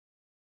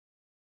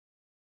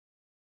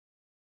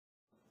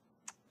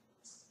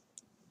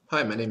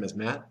Hi, my name is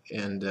Matt,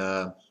 and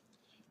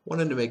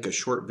wanted to make a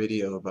short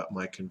video about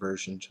my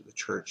conversion to the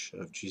Church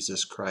of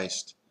Jesus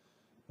Christ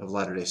of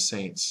Latter-day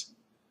Saints.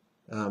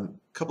 A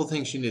couple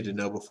things you need to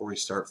know before we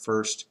start.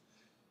 First,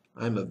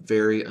 I'm a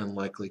very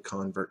unlikely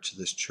convert to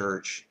this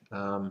church.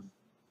 A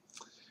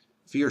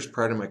few years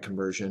prior to my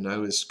conversion, I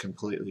was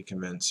completely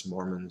convinced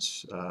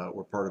Mormons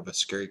were part of a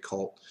scary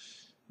cult.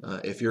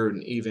 If you're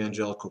an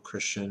evangelical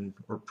Christian,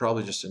 or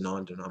probably just a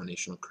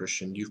non-denominational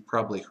Christian, you've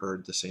probably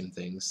heard the same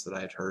things that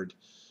I had heard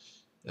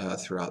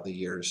throughout the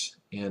years.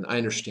 And I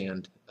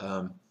understand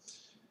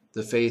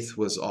the faith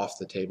was off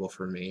the table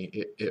for me.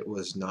 It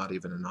was not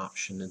even an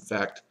option. In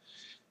fact,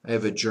 I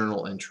have a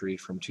journal entry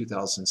from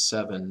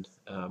 2007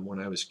 when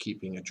I was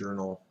keeping a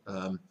journal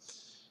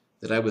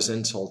that I was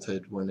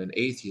insulted when an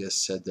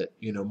atheist said that,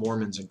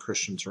 Mormons and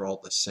Christians are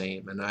all the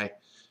same. And it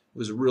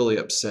was really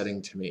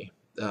upsetting to me.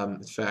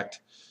 In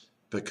fact,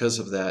 because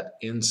of that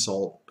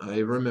insult, I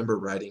remember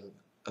writing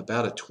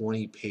about a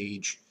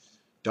 20-page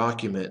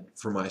document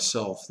for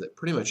myself that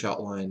pretty much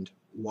outlined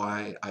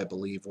why I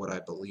believe what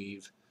I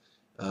believe,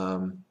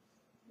 and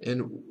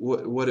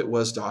what it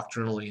was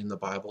doctrinally in the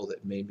Bible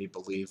that made me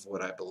believe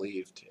what I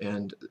believed.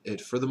 And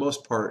for the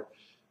most part,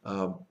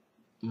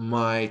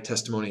 my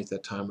testimony at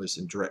that time was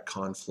in direct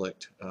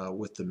conflict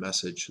with the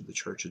message of the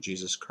Church of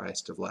Jesus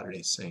Christ of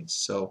Latter-day Saints.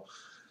 So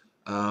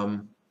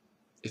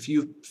if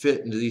you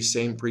fit into these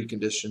same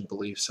preconditioned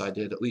beliefs I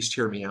did, at least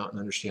hear me out and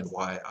understand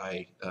why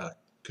I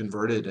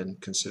converted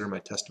and consider my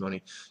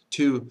testimony.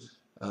 Two,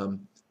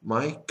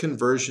 my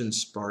conversion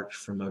sparked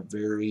from a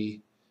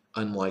very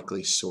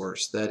unlikely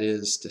source. That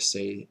is to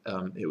say,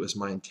 it was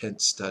my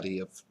intense study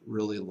of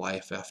really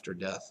life after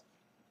death,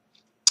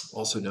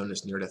 also known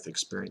as near-death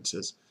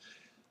experiences.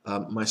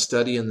 My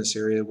study in this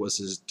area was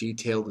as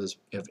detailed as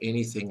of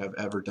anything I've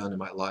ever done in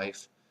my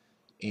life,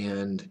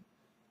 and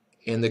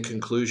the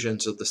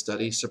conclusions of the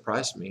study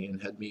surprised me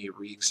and had me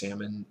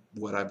re-examine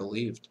what I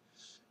believed.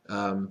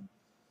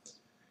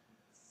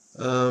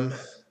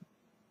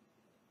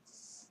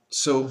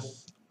 So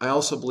I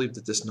also believe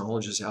that this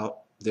knowledge is out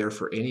there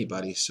for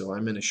anybody, so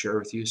I'm going to share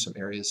with you some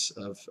areas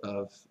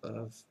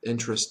of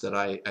interest that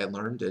I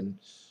learned and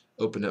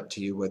open up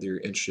to you whether you're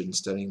interested in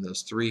studying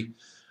those three.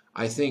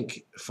 I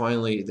think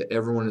finally that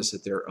everyone is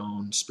at their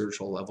own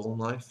spiritual level in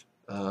life.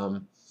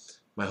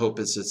 My hope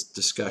is this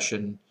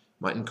discussion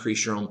might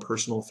increase your own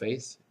personal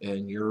faith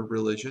in your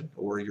religion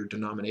or your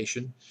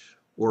denomination,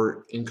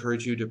 or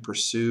encourage you to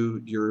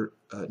pursue your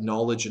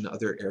knowledge in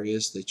other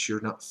areas that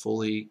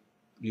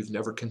you've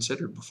never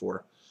considered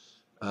before,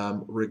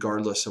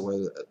 regardless of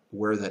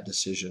where that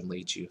decision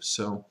leads you.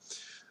 So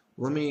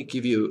let me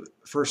give you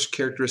first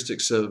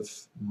characteristics of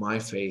my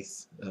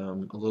faith, a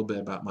little bit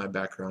about my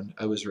background.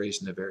 I was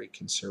raised in a very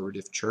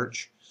conservative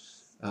church.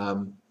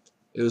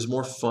 It was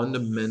more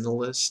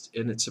fundamentalist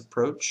in its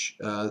approach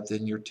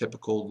than your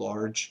typical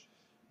large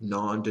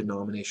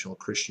non-denominational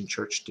Christian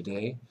church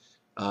today.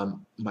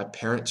 My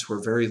parents were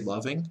very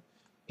loving,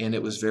 and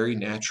it was very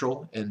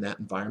natural in that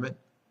environment,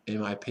 in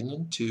my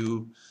opinion,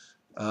 to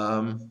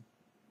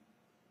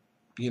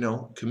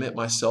commit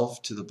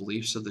myself to the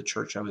beliefs of the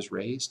church I was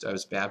raised. I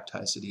was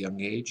baptized at a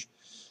young age.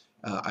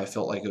 I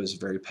felt like I was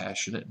very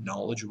passionate and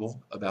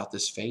knowledgeable about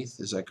this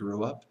faith as I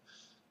grew up.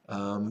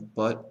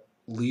 But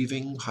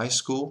leaving high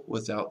school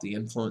without the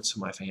influence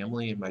of my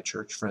family and my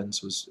church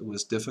friends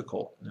was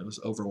difficult, and it was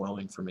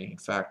overwhelming for me. In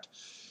fact,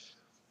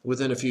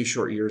 within a few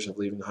short years of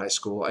leaving high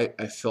school,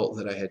 I felt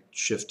that I had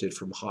shifted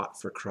from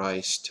hot for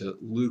Christ to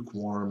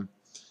lukewarm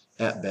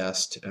at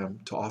best,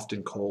 to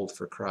often cold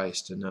for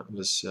Christ, and that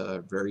was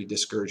a very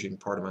discouraging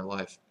part of my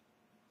life.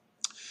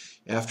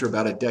 After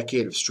about a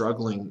decade of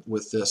struggling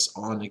with this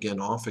on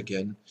again, off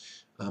again,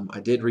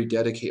 I did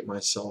rededicate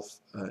myself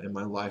in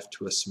my life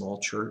to a small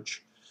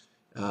church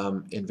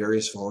in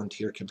various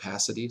volunteer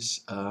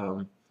capacities.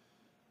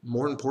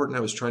 More important,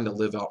 I was trying to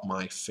live out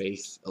my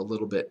faith a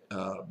little bit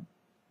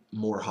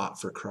more hot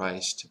for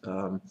Christ.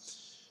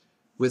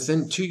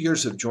 Within 2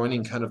 years of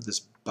joining kind of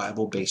this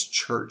Bible-based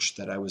church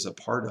that I was a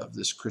part of,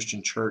 this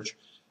Christian church,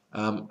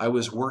 I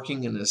was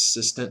working in an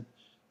assistant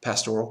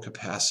pastoral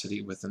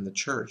capacity within the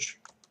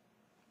church.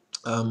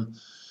 But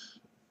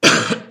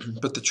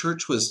the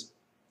church was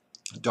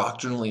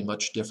doctrinally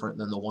much different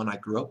than the one I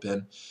grew up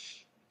in,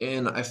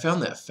 and I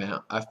found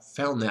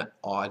that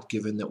odd,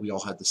 given that we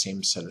all had the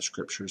same set of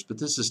scriptures. But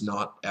this is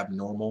not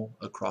abnormal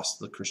across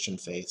the Christian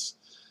faiths.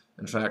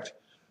 In fact,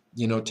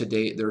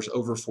 today there's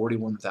over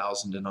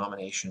 41,000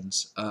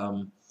 denominations.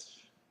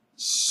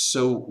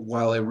 So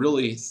while I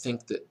really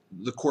think that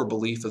the core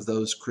belief of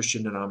those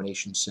Christian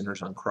denominations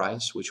centers on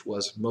Christ, which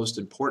was most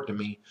important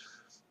to me,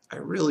 I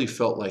really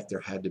felt like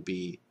there had to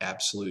be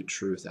absolute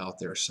truth out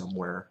there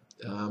somewhere.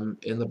 And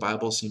the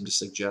Bible seemed to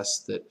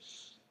suggest that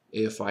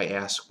if I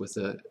asked with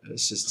a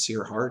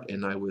sincere heart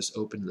and I was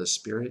open to the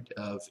spirit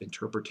of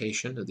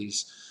interpretation of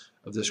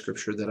the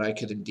scripture, that I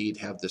could indeed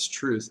have this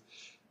truth.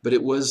 But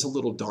it was a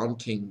little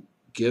daunting,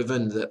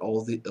 given that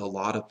a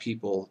lot of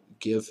people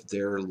give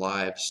their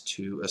lives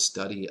to a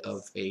study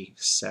of a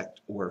sect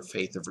or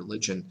faith of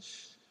religion,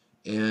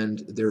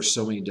 and there's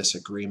so many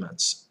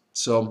disagreements.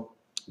 So,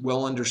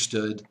 well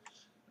understood.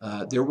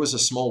 There was a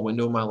small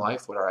window in my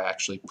life where I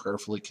actually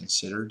prayerfully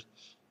considered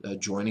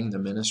joining the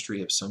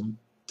ministry of some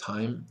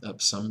time,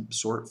 of some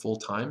sort, full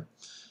time.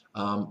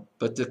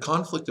 But the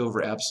conflict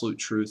over absolute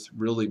truth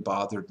really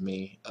bothered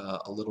me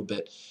a little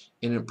bit,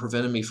 and it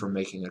prevented me from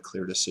making a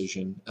clear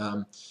decision.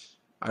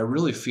 I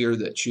really fear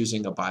that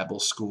choosing a Bible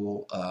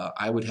school,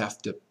 I would have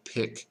to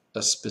pick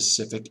a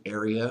specific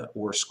area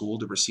or school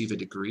to receive a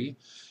degree,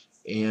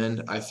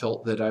 and I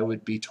felt that I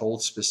would be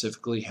told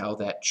specifically how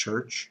that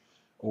church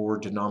or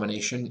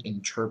denomination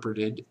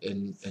interpreted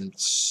and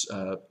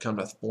kind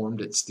of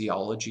formed its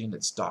theology and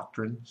its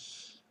doctrine.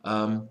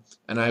 And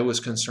I was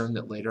concerned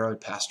that later I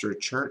would pastor a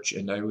church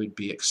and I would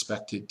be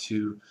expected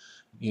to,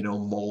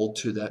 mold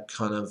to that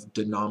kind of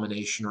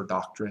denomination or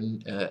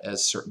doctrine,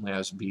 as certainly I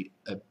was be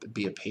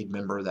a paid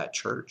member of that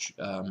church,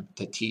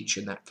 to teach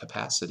in that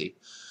capacity.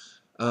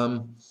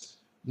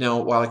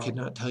 Now, while I could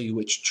not tell you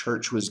which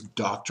church was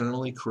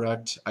doctrinally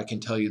correct, I can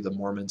tell you the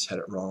Mormons had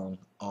it wrong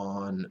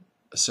on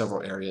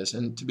several areas.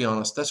 And to be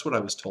honest, that's what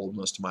I was told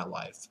most of my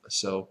life.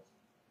 So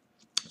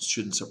it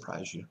shouldn't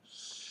surprise you.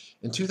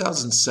 In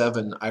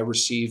 2007, I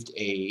received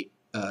a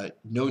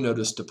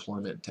no-notice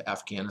deployment to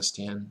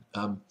Afghanistan.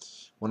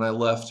 When I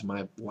left,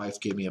 my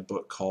wife gave me a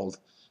book called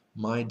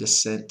My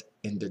Descent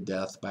into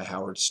Death by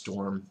Howard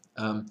Storm.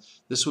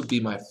 This would be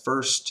my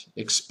first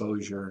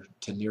exposure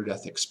to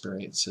near-death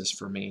experiences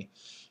for me,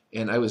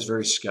 and I was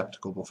very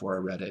skeptical before I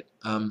read it.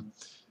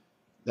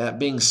 That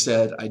being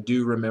said, I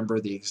do remember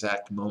the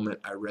exact moment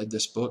I read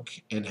this book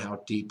and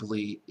how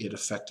deeply it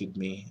affected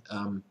me.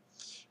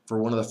 For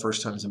one of the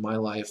first times in my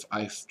life,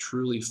 I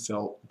truly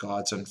felt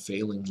God's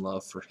unfailing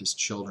love for his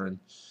children.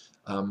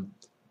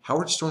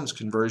 Howard Storm's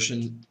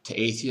conversion to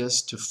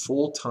atheist to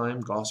full-time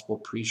gospel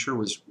preacher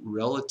was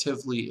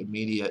relatively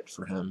immediate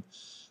for him.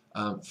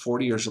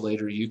 40 years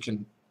later, you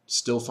can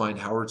still find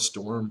Howard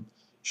Storm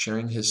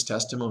sharing his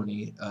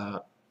testimony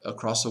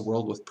across the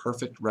world with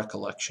perfect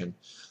recollection.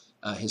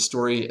 His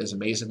story is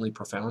amazingly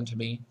profound to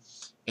me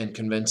and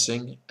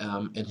convincing,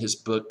 and his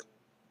book,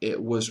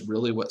 it was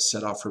really what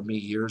set off for me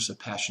years of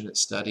passionate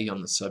study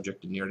on the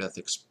subject of near-death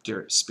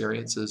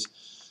experiences,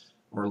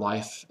 or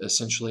life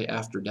essentially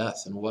after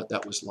death, and what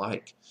that was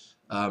like.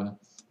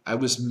 I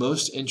was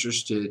most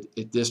interested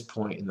at this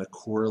point in the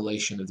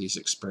correlation of these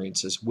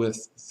experiences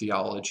with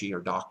theology or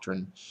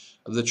doctrine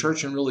of the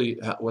church, and really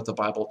what the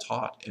Bible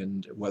taught,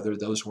 and whether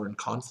those were in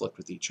conflict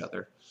with each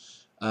other.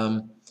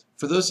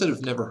 For those that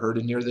have never heard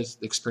of near-death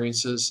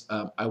experiences,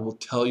 I will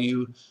tell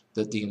you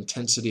that the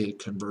intensity of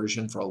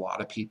conversion for a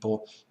lot of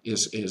people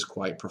is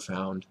quite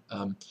profound.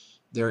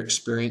 Their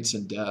experience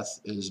in death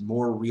is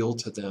more real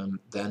to them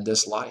than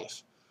this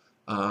life.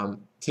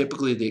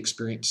 Typically, the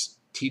experience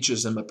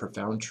teaches them a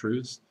profound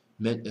truth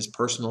meant as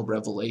personal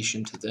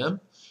revelation to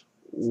them,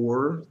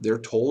 or they're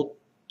told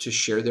to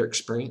share their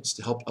experience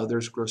to help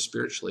others grow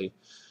spiritually.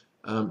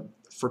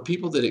 For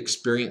people that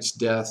experience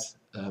death,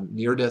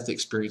 near-death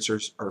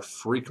experiencers are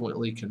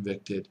frequently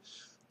convicted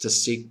to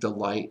seek the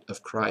light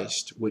of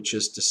Christ, which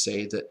is to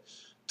say that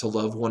to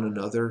love one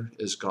another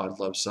as God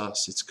loves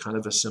us. It's kind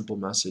of a simple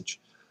message.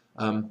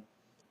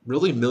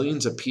 Really,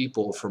 millions of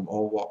people from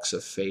all walks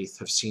of faith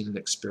have seen and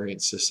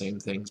experienced the same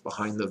things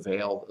behind the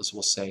veil, as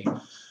we'll say.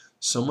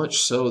 So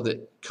much so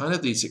that kind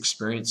of these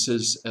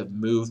experiences have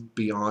moved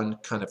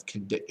beyond kind of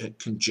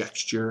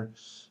conjecture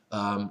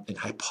and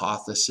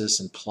hypothesis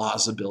and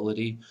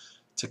plausibility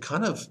to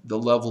kind of the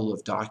level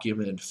of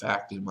documented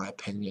fact, in my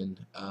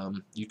opinion.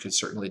 You could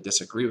certainly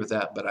disagree with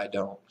that, but I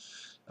don't.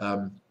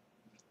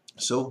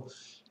 So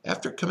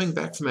after coming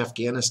back from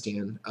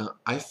Afghanistan,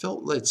 I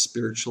felt led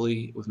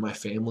spiritually with my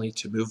family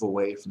to move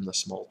away from the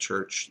small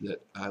church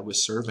that I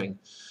was serving.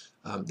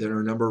 There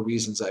are a number of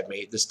reasons I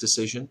made this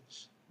decision,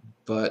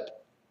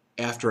 but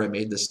after I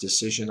made this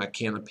decision, I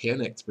kind of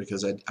panicked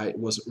because I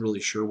wasn't really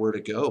sure where to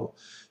go.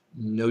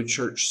 No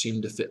church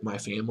seemed to fit my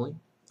family.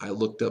 I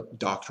looked up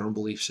doctrinal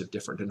beliefs of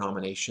different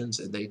denominations,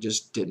 and they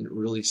just didn't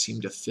really seem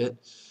to fit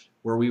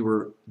where we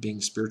were being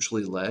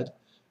spiritually led.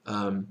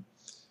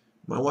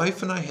 My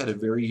wife and I had a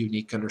very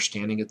unique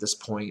understanding at this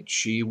point.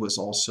 She was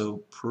also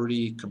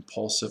pretty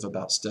compulsive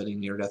about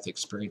studying near-death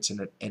experience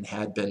and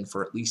had been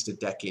for at least a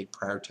decade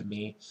prior to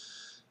me.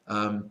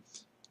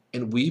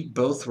 And we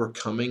both were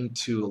coming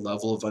to a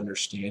level of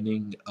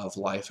understanding of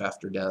life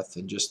after death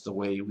and just the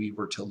way we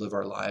were to live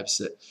our lives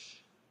that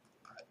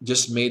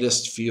just made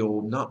us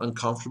feel not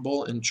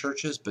uncomfortable in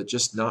churches, but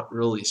just not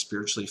really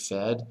spiritually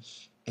fed.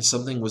 And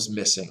something was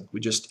missing.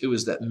 It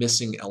was that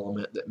missing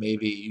element that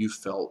maybe you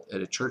felt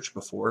at a church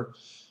before,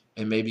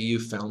 and maybe you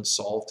found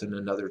solved in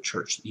another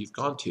church that you've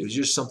gone to. It's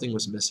just something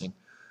was missing.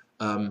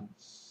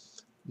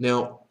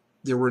 Now,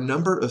 there were a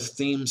number of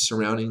themes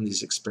surrounding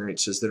these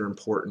experiences that are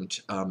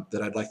important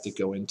that I'd like to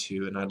go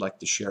into and I'd like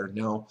to share.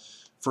 Now,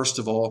 first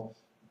of all,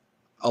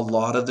 a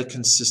lot of the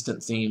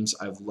consistent themes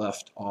I've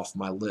left off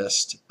my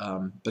list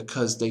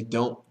because they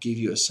don't give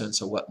you a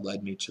sense of what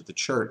led me to the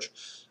church.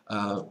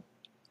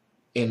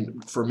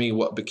 And for me,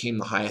 what became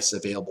the highest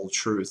available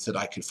truth that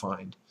I could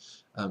find.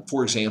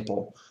 For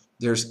example,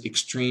 There's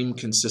extreme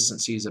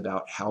consistencies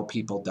about how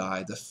people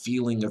die, the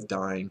feeling of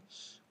dying,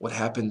 what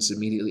happens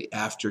immediately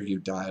after you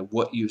die,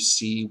 what you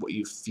see, what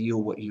you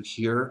feel, what you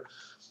hear,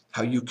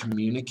 how you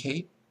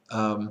communicate.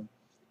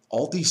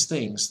 All these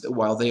things,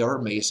 while they are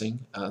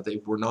amazing, they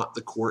were not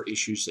the core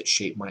issues that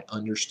shaped my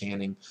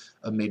understanding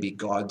of maybe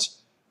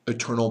God's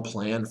eternal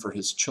plan for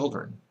his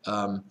children.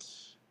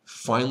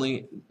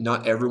 Finally,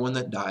 not everyone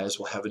that dies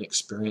will have an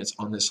experience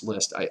on this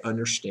list. I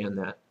understand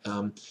that.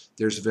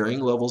 There's varying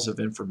levels of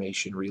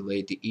information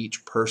relayed to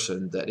each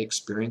person that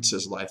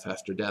experiences life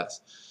after death.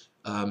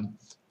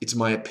 It's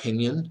my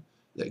opinion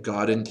that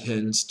God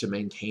intends to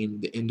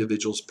maintain the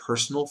individual's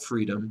personal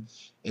freedom,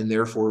 and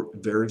therefore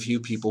very few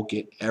people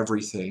get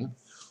everything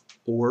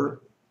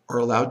or are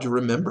allowed to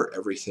remember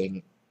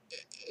everything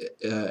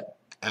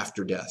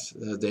after death.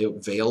 The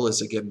veil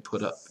is again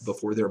put up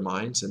before their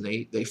minds, and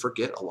they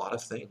forget a lot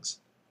of things.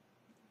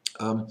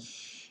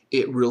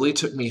 It really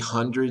took me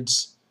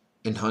hundreds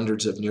and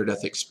hundreds of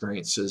near-death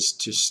experiences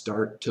to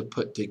start to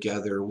put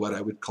together what I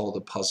would call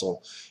the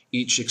puzzle.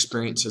 Each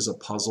experience is a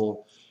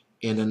puzzle,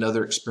 and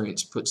another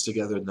experience puts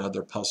together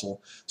another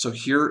puzzle. So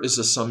here is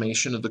a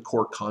summation of the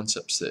core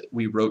concepts that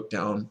we wrote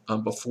down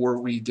before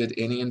we did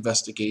any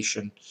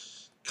investigation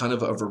kind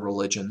of a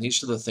religion.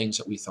 These are the things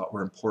that we thought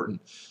were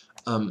important.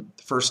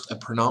 First, a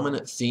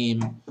predominant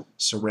theme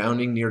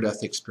surrounding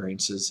near-death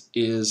experiences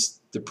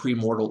is the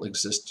premortal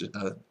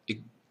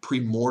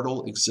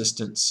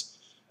existence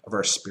of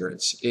our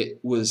spirits. It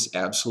was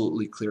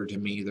absolutely clear to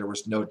me. There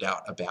was no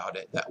doubt about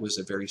it. That was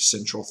a very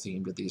central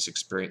theme to these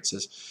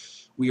experiences.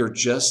 We are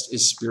just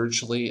as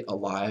spiritually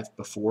alive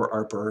before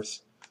our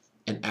birth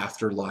and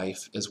after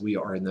life as we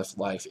are in this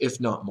life,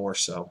 if not more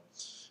so.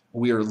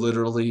 We are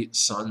literally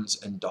sons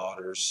and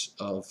daughters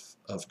of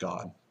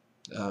God.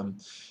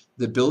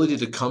 The ability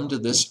to come to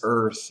this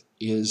earth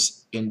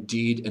is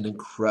indeed an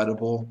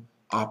incredible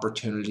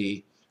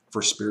opportunity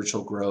for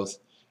spiritual growth.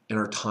 And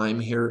our time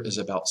here is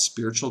about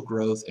spiritual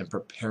growth and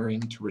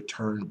preparing to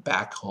return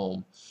back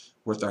home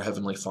with our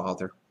Heavenly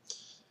Father.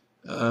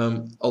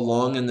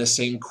 Along in the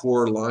same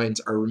core lines,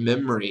 our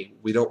memory,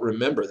 we don't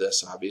remember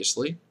this,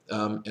 obviously,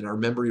 and our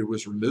memory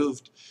was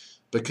removed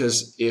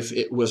because if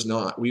it was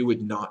not, we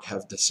would not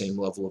have the same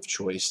level of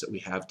choice that we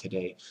have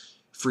today.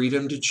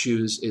 Freedom to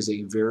choose is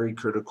a very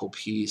critical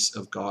piece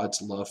of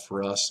God's love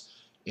for us,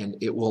 and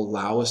it will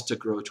allow us to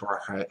grow to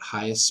our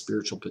highest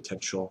spiritual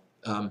potential.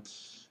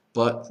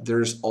 But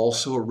there's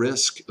also a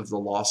risk of the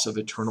loss of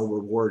eternal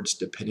rewards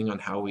depending on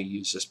how we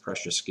use this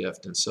precious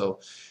gift. And so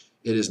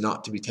it is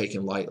not to be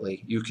taken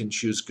lightly. You can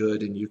choose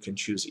good and you can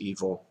choose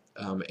evil,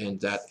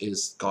 and that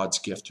is God's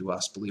gift to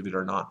us, believe it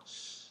or not.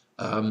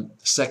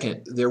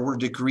 Second, there were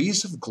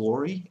degrees of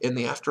glory in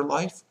the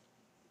afterlife,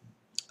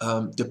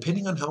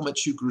 depending on how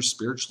much you grew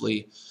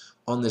spiritually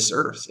on this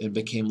earth and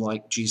became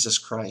like Jesus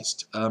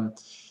Christ.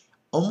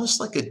 Almost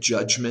like a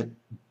judgment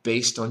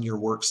based on your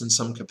works in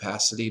some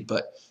capacity,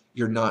 but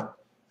you're not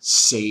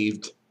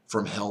saved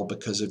from hell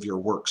because of your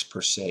works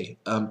per se.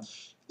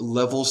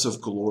 Levels of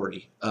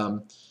glory.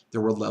 There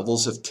were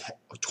levels of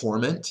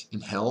torment in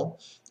hell,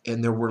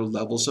 and there were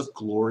levels of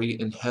glory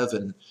in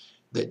heaven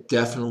that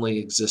definitely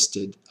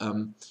existed.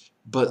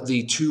 But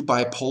the two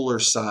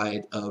bipolar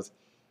side of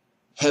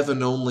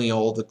heaven only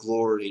all the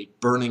glory,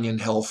 burning in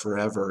hell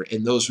forever,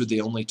 and those were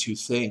the only two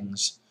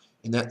things,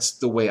 and that's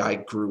the way I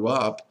grew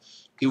up,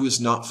 it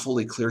was not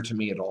fully clear to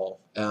me at all.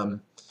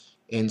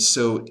 And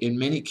so in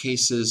many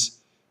cases,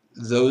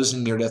 those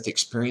near-death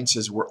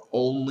experiences were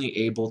only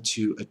able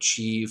to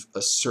achieve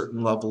a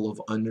certain level of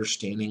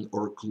understanding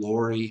or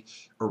glory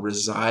or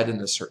reside in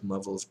a certain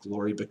level of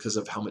glory because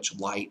of how much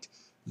light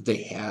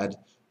they had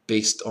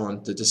based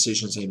on the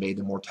decisions they made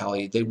in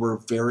mortality. They were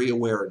very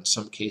aware in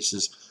some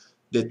cases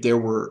that there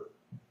were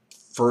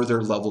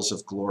further levels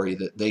of glory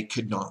that they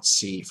could not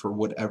see for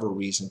whatever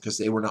reason because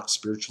they were not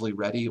spiritually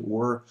ready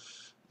or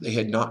they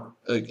had not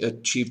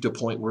achieved a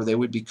point where they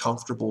would be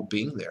comfortable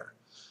being there.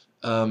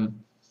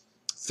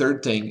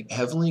 Third thing,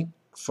 Heavenly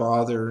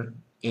Father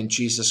and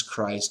Jesus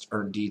Christ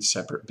are indeed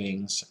separate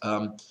beings,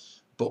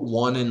 but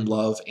one in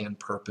love and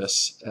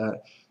purpose.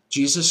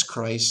 Jesus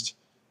Christ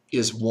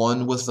is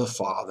one with the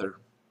Father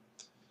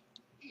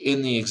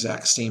in the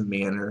exact same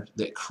manner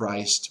that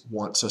Christ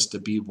wants us to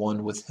be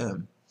one with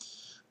Him.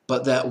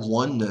 But that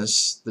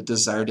oneness, the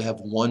desire to have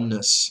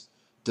oneness,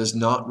 does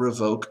not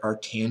revoke our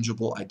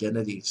tangible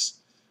identities,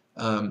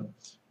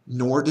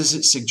 nor does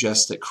it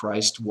suggest that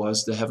Christ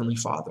was the Heavenly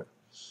Father.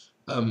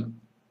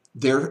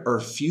 There are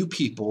few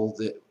people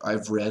that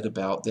I've read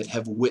about that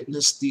have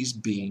witnessed these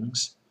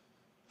beings,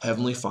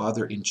 Heavenly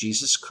Father and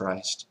Jesus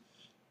Christ,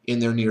 in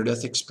their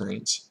near-death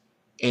experience,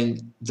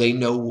 and they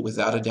know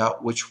without a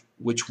doubt which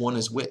one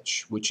is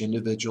which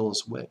individual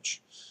is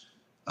which.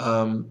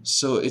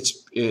 So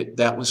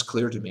that was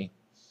clear to me.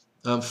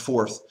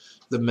 Fourth,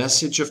 the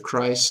message of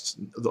Christ,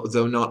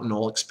 though not in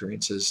all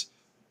experiences,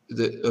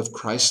 of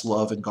Christ's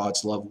love and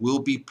God's love will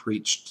be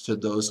preached to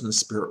those in the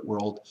spirit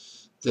world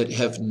that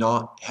have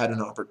not had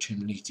an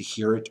opportunity to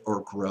hear it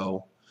or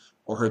grow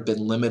or have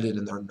been limited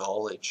in their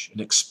knowledge and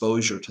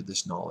exposure to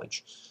this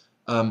knowledge.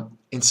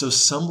 And so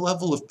some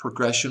level of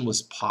progression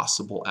was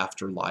possible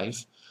after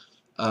life.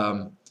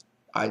 Um,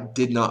 I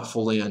did not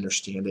fully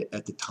understand it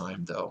at the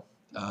time, though.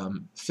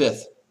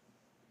 Fifth,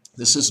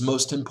 this is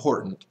most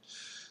important.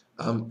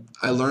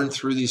 I learned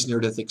through these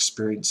near-death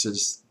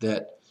experiences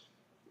that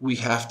we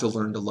have to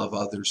learn to love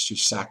others through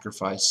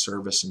sacrifice,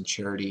 service, and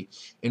charity.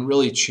 And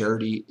really,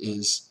 charity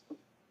is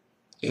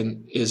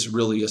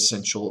really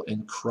essential,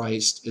 and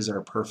Christ is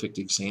our perfect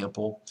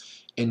example.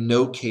 In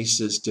no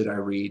cases did I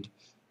read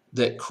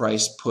that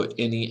Christ put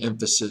any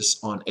emphasis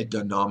on a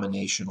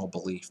denominational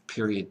belief,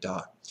 period,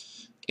 dot,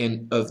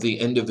 and of the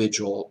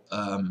individual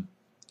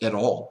at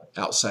all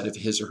outside of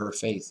his or her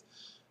faith.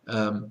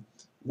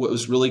 What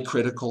was really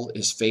critical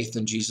is faith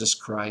in Jesus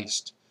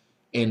Christ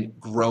and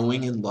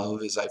growing in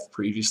love, as I've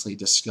previously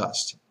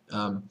discussed.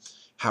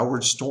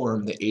 Howard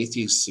Storm, the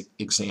atheist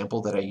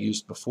example that I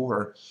used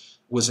before,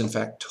 was in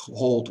fact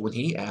told when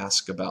he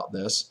asked about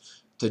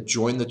this to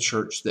join the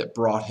church that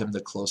brought him the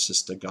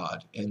closest to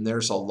God. And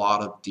there's a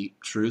lot of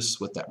deep truths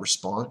with that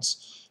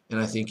response, and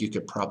I think you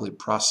could probably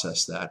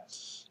process that.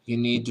 You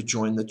need to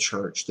join the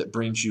church that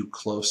brings you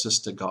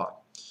closest to God.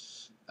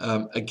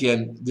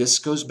 Again, this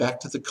goes back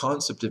to the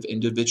concept of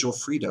individual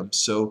freedom.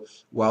 So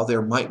while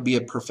there might be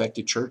a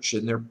perfected church,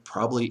 and there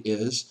probably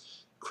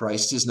is,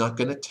 Christ is not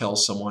going to tell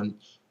someone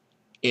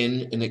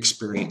in an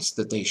experience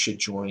that they should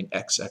join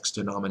XX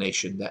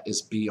denomination. That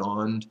is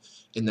beyond,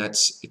 and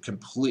that's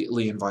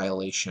completely in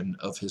violation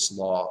of his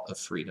law of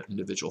freedom,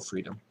 individual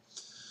freedom.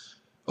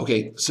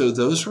 Okay, so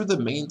those were the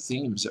main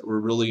themes that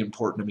were really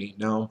important to me.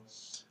 Now,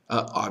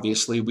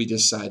 obviously, we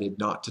decided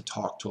not to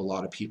talk to a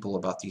lot of people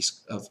about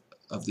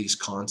these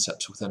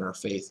concepts within our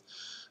faith.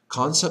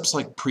 Concepts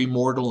like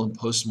premortal and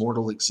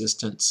postmortal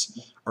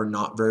existence are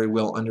not very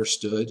well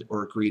understood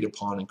or agreed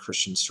upon in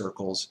Christian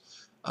circles.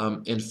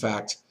 In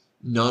fact,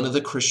 none of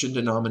the Christian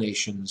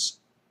denominations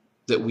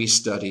that we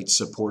studied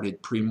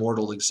supported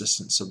premortal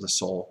existence of the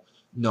soul.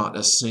 Not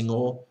a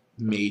single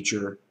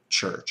major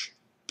church,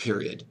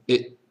 period.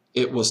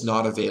 It was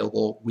not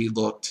available. We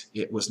looked.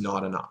 It was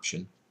not an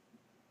option.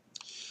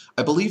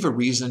 I believe a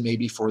reason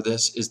maybe for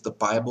this is the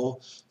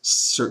Bible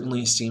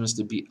certainly seems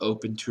to be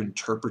open to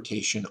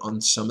interpretation on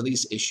some of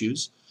these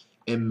issues,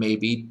 and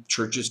maybe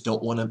churches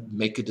don't want to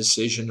make a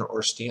decision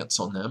or stance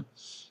on them.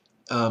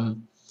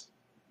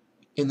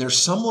 And there's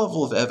some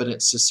level of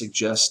evidence to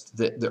suggest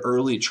that the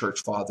early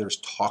church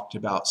fathers talked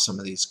about some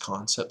of these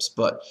concepts,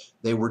 but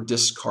they were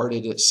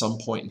discarded at some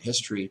point in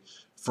history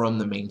from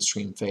the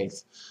mainstream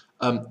faith.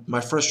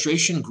 My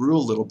frustration grew a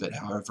little bit,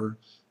 however,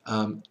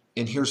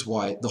 and here's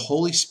why. The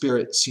Holy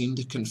Spirit seemed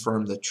to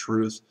confirm the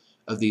truth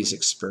of these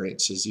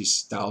experiences,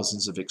 these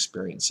thousands of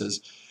experiences.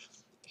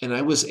 And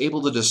I was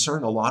able to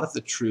discern a lot of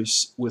the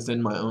truths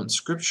within my own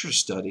scripture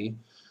study.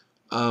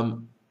 But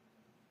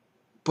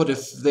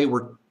if they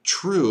were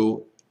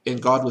true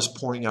and God was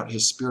pouring out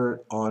his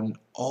Spirit on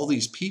all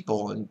these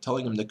people and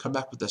telling them to come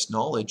back with this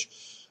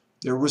knowledge,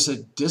 there was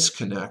a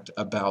disconnect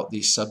about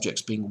these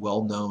subjects being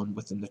well known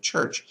within the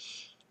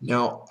church.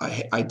 Now,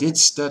 I did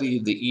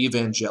study the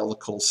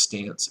evangelical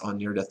stance on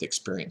near-death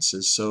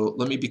experiences, so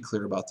let me be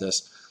clear about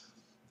this.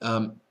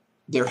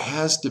 There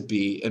has to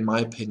be, in my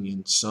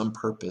opinion, some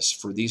purpose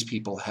for these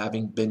people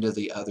having been to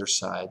the other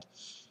side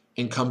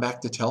and come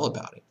back to tell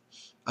about it.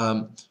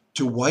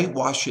 To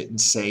whitewash it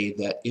and say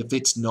that if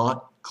it's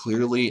not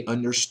clearly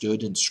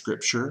understood in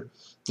Scripture,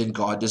 then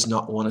God does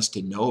not want us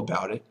to know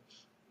about it,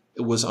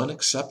 it was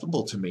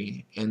unacceptable to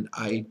me, and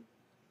I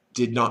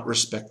did not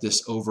respect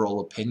this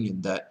overall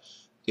opinion that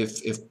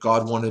if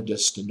God wanted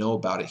us to know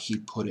about it, he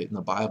put it in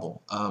the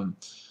Bible.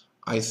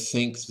 I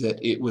think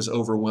that it was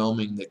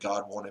overwhelming that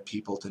God wanted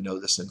people to know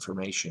this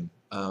information.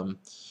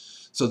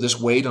 So this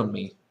weighed on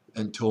me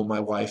until my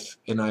wife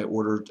and I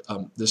ordered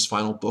this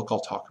final book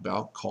I'll talk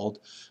about called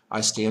I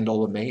Stand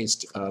All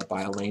Amazed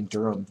by Elaine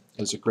Durham.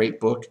 It was a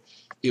great book.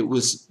 It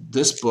was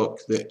this book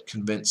that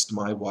convinced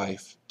my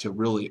wife to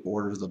really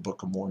order the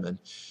Book of Mormon.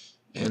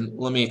 And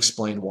let me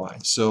explain why.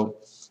 So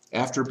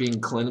after being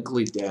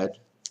clinically dead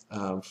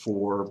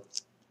for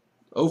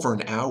over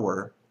an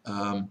hour,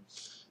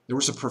 there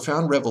was a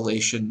profound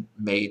revelation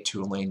made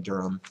to Elaine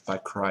Durham by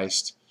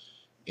Christ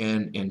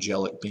and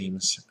angelic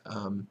beings.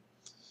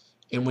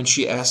 And when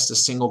she asked a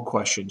single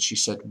question, she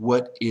said,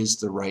 what is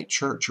the right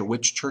church, or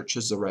which church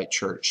is the right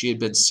church? She had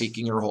been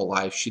seeking her whole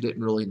life. She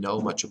didn't really know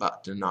much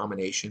about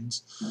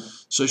denominations,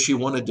 so she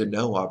wanted to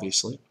know,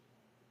 obviously.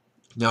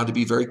 Now, to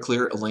be very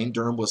clear, Elaine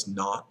Durham was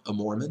not a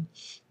Mormon,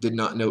 did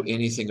not know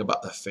anything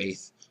about the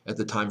faith at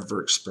the time of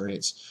her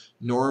experience,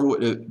 nor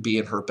would it be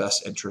in her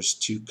best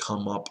interest to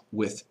come up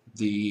with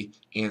the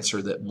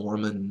answer that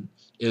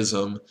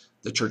Mormonism,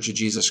 the Church of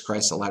Jesus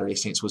Christ of Latter-day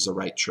Saints, was the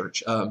right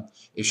church.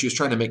 If she was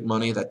trying to make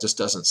money, that just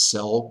doesn't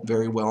sell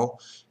very well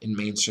in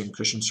mainstream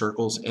Christian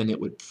circles, and it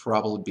would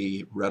probably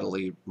be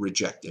readily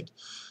rejected.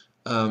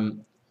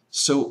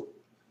 So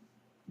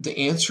the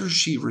answer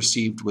she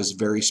received was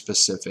very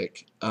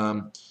specific,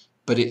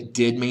 but it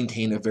did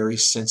maintain a very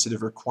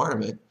sensitive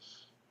requirement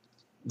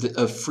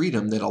of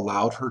freedom that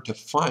allowed her to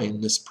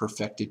find this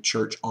perfected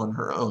church on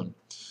her own.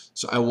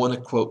 So I want to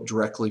quote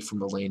directly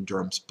from Elaine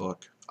Durham's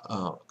book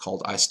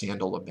called I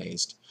Stand All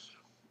Amazed.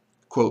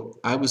 Quote,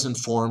 I was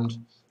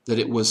informed that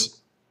it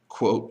was,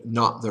 quote,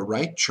 not the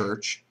right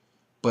church,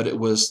 but it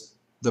was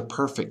the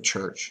perfect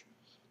church,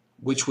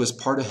 which was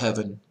part of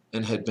heaven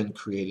and had been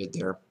created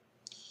there.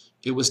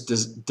 It was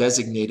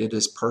designated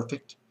as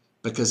perfect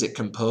because it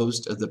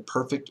composed of the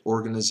perfect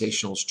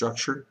organizational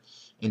structure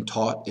and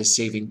taught as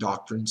saving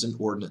doctrines and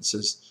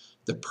ordinances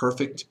the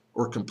perfect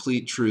or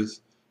complete truth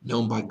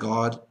known by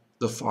God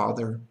the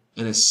Father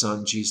and His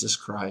Son Jesus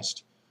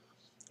Christ.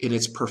 In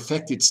its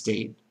perfected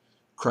state,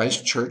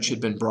 Christ's church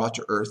had been brought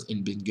to earth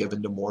and been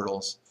given to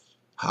mortals.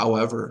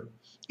 However,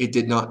 it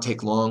did not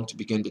take long to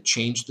begin to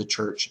change the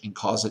church and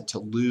cause it to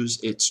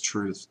lose its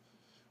truth.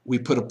 We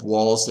put up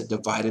walls that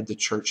divided the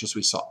church as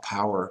we sought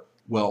power,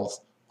 wealth,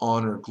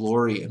 honor,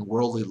 glory, and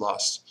worldly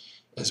lust,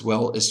 as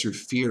well as through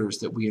fears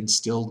that we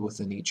instilled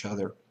within each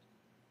other.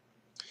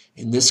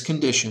 In this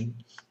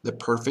condition, the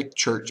perfect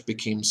church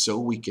became so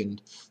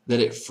weakened that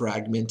it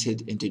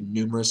fragmented into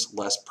numerous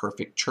less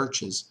perfect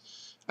churches.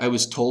 I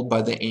was told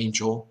by the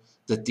angel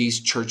that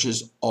these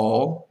churches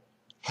all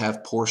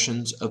have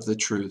portions of the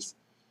truth,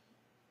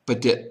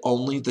 but that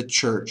only the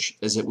church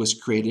as it was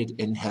created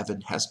in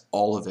heaven has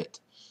all of it.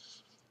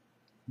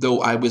 Though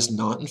I was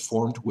not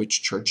informed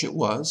which church it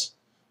was,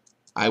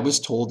 I was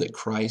told that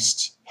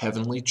Christ's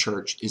heavenly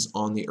church is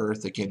on the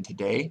earth again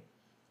today,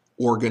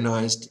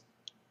 organized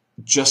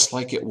just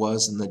like it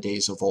was in the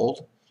days of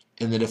old,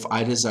 and that if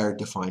I desired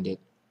to find it,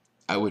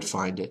 I would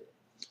find it.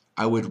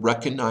 I would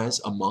recognize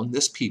among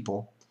this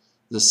people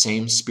the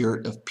same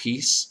spirit of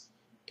peace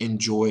and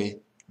joy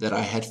that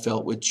I had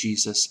felt with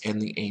Jesus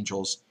and the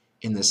angels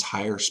in this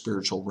higher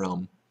spiritual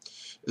realm.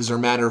 As a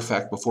matter of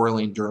fact, before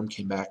Elaine Durham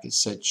came back, it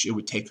said it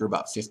would take her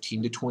about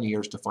 15 to 20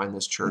 years to find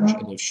this church,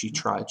 and if she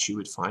tried, she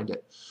would find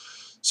it.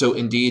 So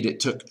indeed, it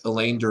took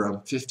Elaine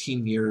Durham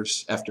 15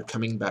 years after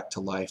coming back to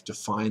life to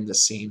find the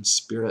same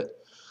spirit.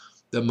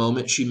 The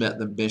moment she met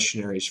the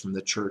missionaries from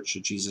the Church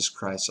of Jesus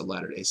Christ of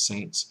Latter-day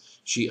Saints,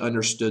 she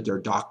understood their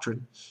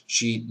doctrine.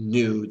 She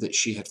knew that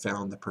she had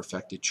found the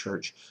perfected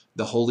church.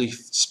 The Holy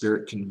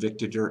Spirit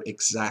convicted her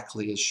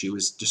exactly as she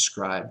was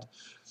described.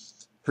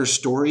 Her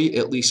story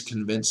at least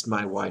convinced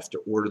my wife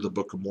to order the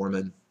Book of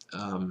Mormon.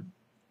 And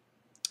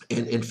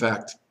in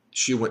fact,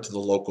 she went to the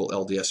local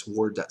LDS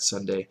ward that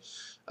Sunday.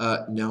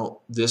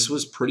 Now, this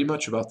was pretty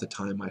much about the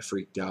time I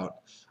freaked out.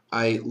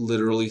 I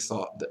literally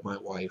thought that my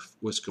wife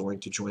was going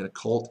to join a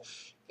cult,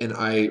 and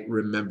I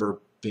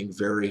remember being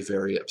very,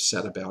 very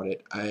upset about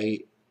it. I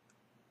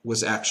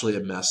was actually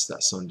a mess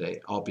that Sunday,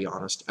 I'll be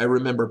honest. I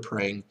remember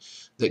praying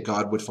that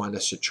God would find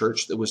us a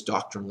church that was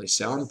doctrinally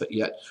sound, but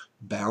yet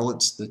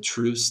balanced the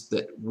truths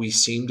that we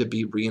seem to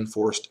be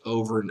reinforced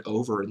over and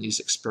over in these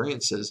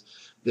experiences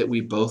that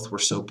we both were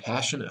so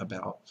passionate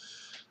about.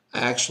 I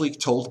actually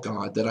told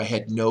God that I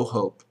had no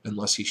hope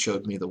unless He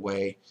showed me the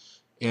way.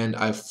 And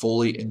I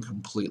fully and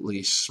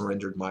completely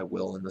surrendered my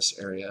will in this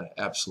area,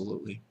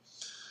 absolutely.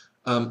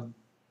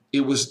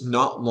 It was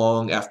not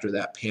long after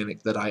that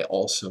panic that I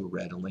also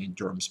read Elaine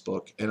Durham's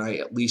book, and I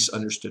at least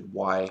understood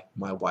why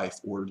my wife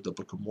ordered the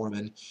Book of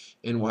Mormon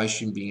and why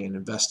she began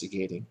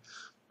investigating.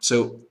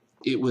 So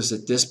it was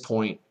at this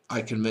point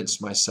I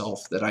convinced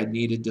myself that I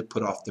needed to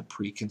put off the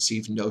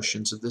preconceived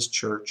notions of this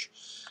church,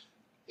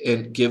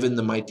 and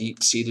given my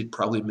deep-seated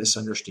probably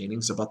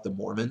misunderstandings about the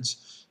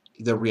Mormons,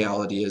 the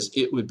reality is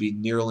it would be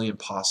nearly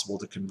impossible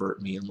to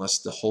convert me unless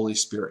the Holy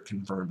Spirit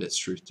confirmed its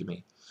truth to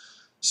me.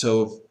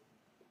 So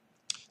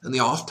in the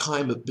off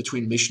time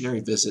between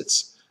missionary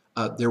visits,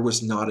 there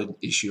was not an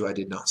issue I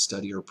did not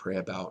study or pray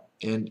about.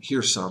 And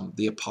here's some: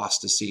 the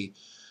apostasy,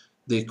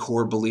 the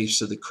core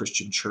beliefs of the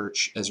Christian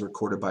church as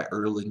recorded by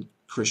early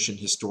Christian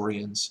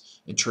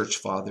historians and church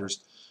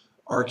fathers,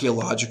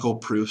 archaeological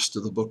proofs to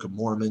the Book of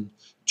Mormon,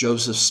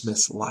 Joseph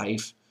Smith's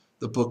life,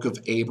 the Book of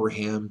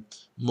Abraham,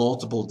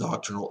 multiple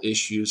doctrinal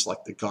issues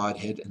like the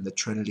Godhead and the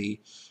Trinity,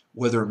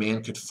 whether a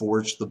man could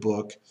forge the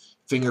book,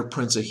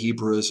 fingerprints of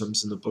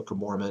Hebrewisms in the Book of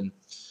Mormon,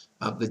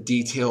 the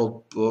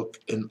detailed book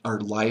and our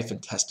life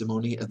and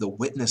testimony of the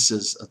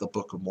witnesses of the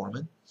Book of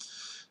Mormon.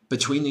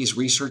 Between these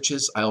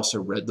researches, I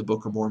also read the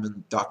Book of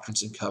Mormon,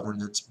 Doctrines and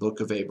Covenants, Book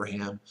of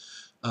Abraham,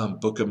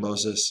 Book of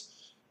Moses,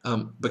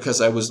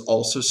 because I was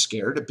also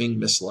scared of being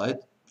misled.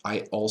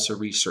 I also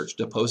researched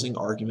opposing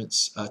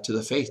arguments to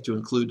the faith to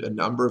include a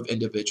number of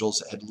individuals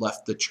that had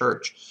left the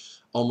church,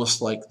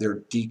 almost like their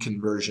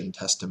deconversion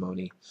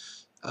testimony.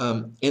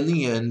 In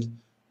the end,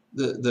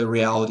 the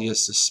reality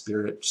is the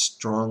Spirit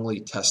strongly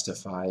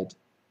testified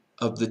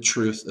of the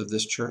truth of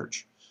this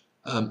church.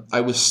 I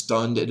was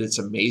stunned at its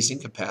amazing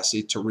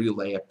capacity to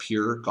relay a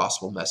pure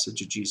gospel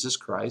message of Jesus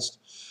Christ.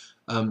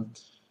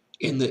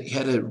 It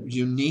had a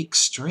unique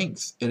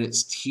strength in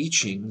its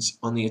teachings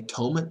on the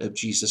atonement of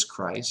Jesus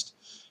Christ.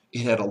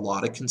 It had a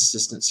lot of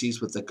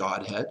consistencies with the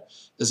Godhead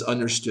as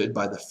understood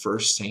by the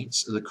first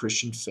saints of the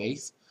Christian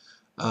faith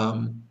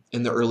and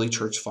the early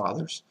church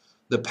fathers.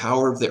 The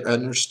power of their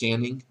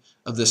understanding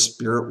of the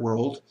spirit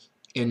world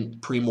in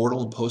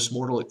premortal and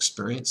postmortal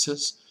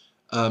experiences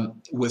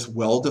with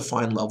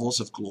well-defined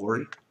levels of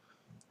glory.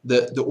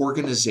 The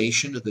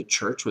organization of the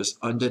church was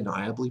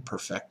undeniably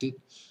perfected.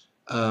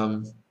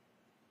 Um,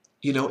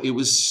 it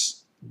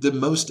was the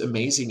most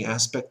amazing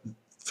aspect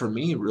for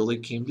me really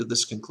came to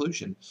this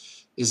conclusion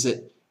is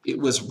that it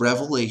was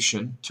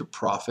revelation to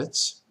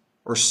prophets,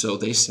 or so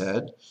they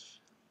said,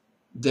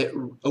 that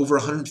over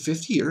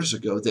 150 years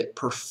ago that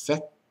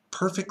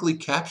perfectly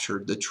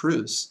captured the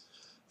truths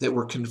that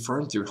were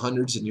confirmed through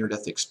hundreds of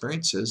near-death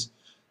experiences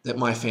that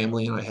my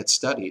family and I had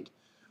studied.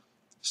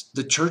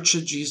 The Church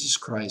of Jesus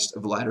Christ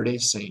of Latter-day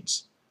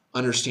Saints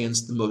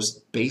understands the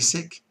most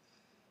basic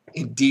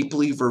and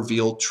deeply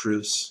revealed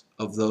truths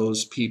of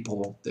those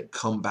people that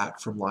come back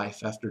from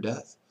life after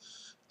death.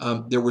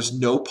 There was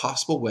no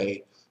possible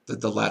way that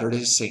the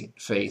Latter-day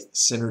Saint faith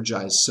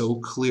synergized so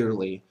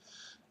clearly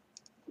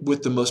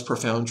with the most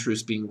profound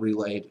truths being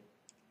relayed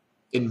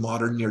in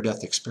modern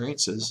near-death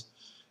experiences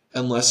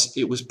unless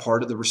it was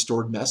part of the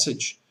restored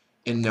message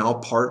and now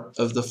part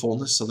of the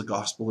fullness of the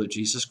gospel of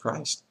Jesus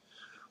Christ.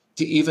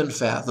 To even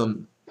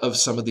fathom of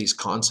some of these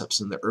concepts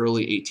in the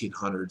early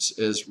 1800s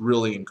is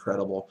really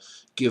incredible,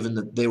 given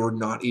that they were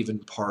not even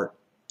part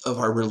of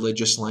our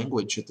religious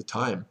language at the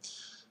time.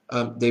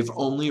 They've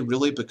only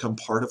really become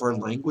part of our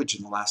language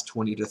in the last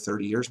 20 to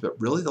 30 years, but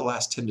really the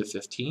last 10 to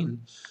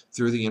 15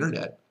 through the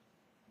internet.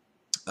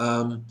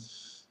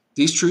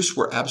 These truths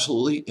were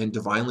absolutely and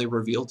divinely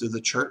revealed through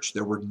the church.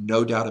 There were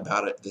no doubt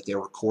about it that they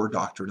were core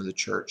doctrine of the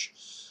church.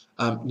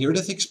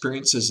 Near-death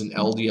experiences in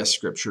LDS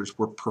scriptures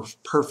were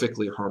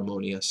perfectly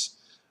harmonious.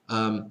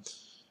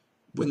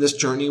 When this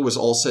journey was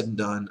all said and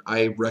done,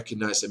 I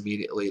recognized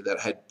immediately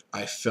that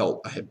I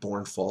felt I had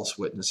borne false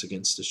witness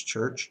against this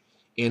church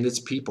and its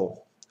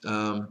people.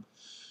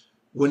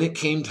 When it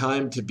came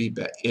time to be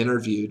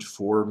interviewed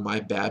for my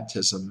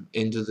baptism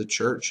into the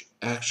church,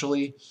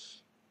 actually,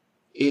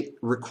 it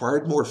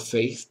required more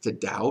faith to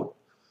doubt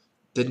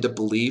than to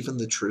believe in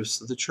the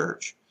truths of the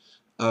church.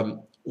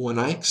 When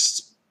I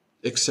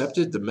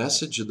accepted the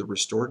message of the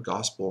restored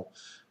gospel,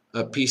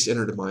 peace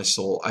entered my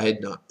soul I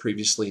had not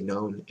previously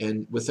known.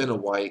 And within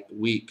a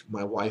week,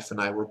 my wife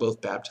and I were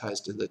both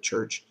baptized in the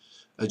Church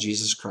of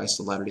Jesus Christ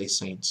of Latter-day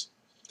Saints.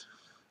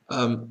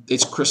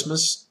 It's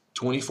Christmas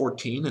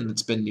 2014, and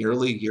it's been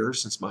nearly a year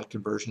since my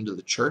conversion to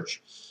the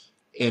church.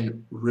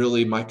 And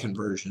really, my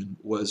conversion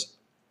was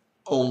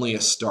only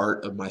a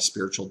start of my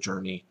spiritual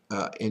journey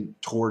and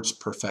towards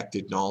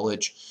perfected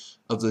knowledge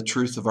of the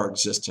truth of our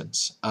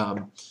existence.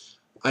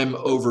 I'm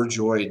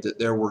overjoyed that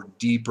there were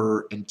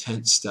deeper,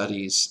 intense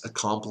studies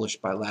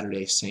accomplished by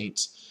Latter-day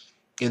Saints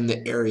in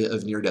the area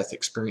of near-death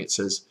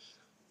experiences,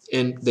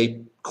 and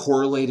they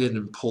correlated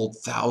and pulled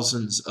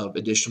thousands of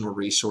additional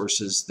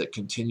resources that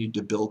continued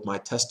to build my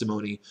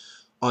testimony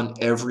on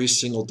every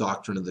single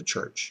doctrine of the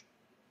church,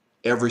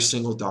 to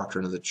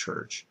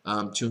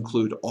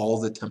include all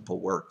the temple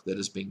work that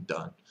is being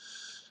done.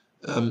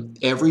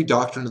 Every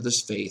doctrine of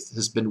this faith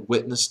has been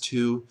witnessed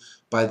to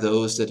by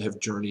those that have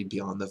journeyed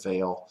beyond the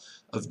veil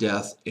of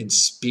death and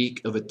speak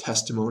of a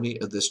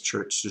testimony of this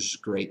church's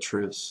great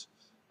truths.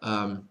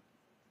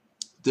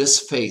 This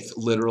faith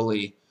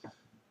literally,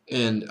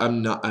 and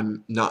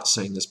I'm not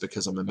saying this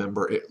because I'm a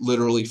member, it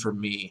literally for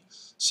me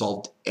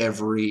solved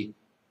every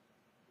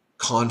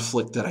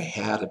conflict that I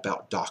had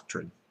about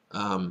doctrine.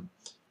 And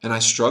I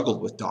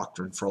struggled with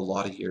doctrine for a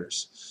lot of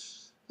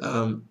years.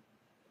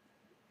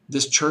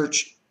 This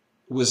church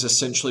was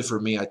essentially for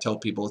me, I tell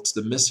people, it's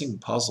the missing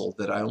puzzle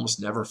that I almost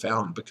never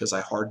found because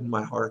I hardened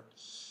my heart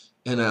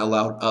and I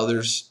allowed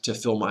others to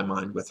fill my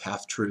mind with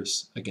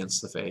half-truths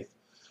against the faith.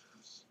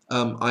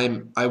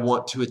 I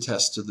want to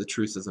attest to the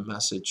truth of the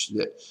message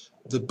that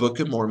the Book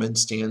of Mormon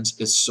stands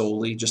as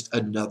solely just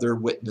another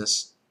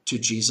witness to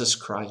Jesus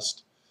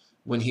Christ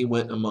when he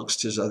went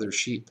amongst his other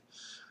sheep.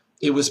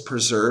 It was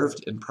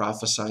preserved and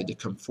prophesied to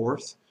come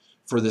forth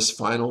for this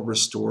final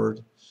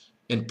restored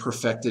and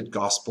perfected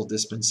gospel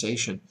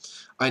dispensation.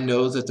 I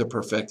know that the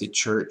perfected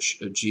church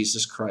of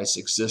Jesus Christ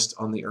exists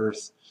on the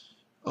earth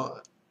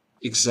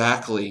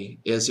exactly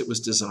as it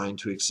was designed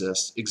to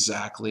exist,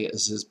 exactly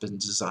as has been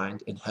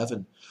designed in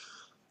heaven.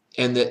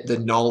 And that the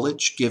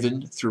knowledge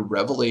given through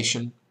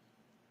revelation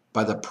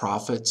by the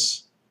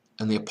prophets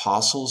and the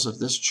apostles of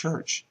this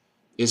church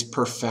is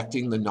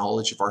perfecting the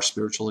knowledge of our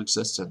spiritual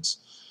existence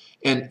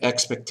and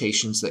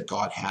expectations that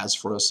God has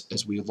for us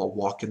as we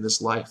walk in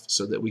this life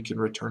so that we can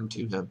return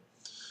to him.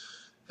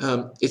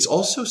 It's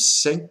also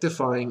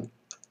sanctifying,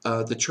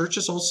 the church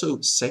is also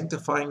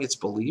sanctifying its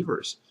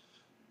believers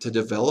to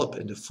develop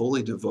into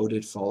fully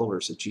devoted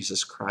followers of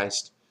Jesus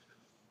Christ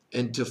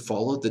and to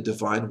follow the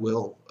divine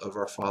will of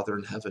our Father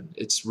in heaven.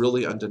 It's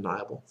really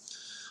undeniable.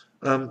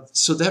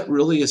 So that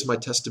really is my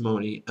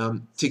testimony,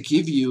 to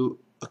give you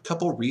a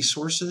couple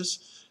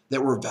resources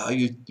that were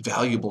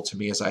valuable to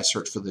me as I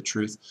searched for the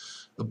truth.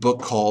 A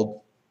book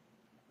called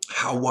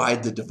How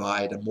Wide the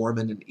Divide, A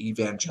Mormon and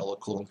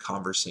Evangelical in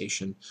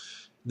Conversation.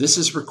 This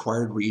is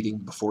required reading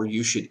before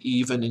you should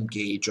even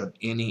engage on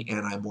any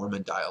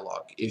anti-Mormon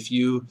dialogue. If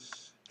you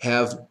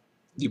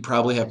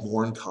probably have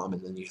more in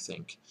common than you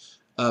think.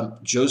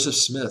 Joseph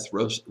Smith,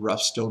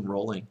 Rough Stone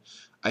Rolling.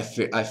 I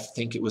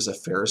think it was a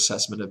fair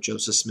assessment of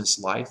Joseph Smith's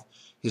life.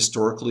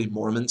 Historically,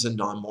 Mormons and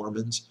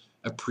non-Mormons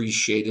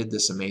appreciated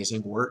this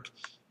amazing work.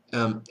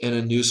 And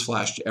a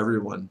newsflash to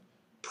everyone,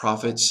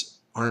 prophets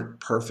aren't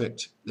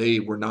perfect. They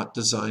were not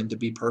designed to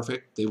be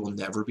perfect. They will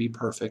never be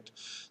perfect.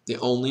 The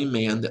only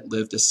man that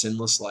lived a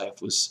sinless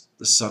life was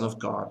the Son of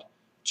God,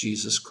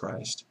 Jesus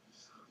Christ.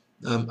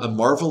 A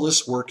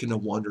marvelous work and a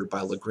wonder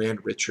by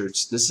LeGrand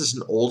Richards. This is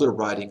an older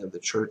writing of the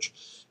church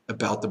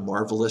about the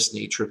marvelous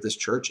nature of this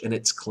church and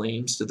its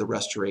claims to the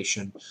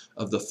restoration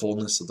of the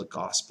fullness of the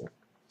gospel.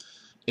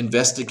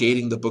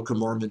 Investigating the Book of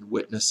Mormon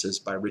Witnesses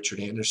by Richard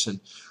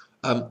Anderson.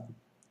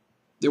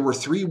 There were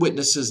 3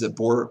 witnesses that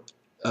bore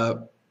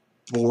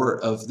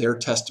of their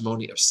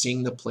testimony of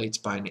seeing the plates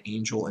by an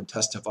angel and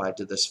testified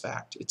to this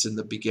fact. It's in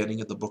the beginning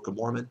of the Book of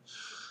Mormon.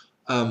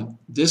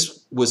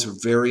 This was a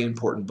very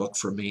important book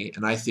for me,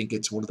 and I think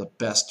it's one of the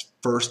best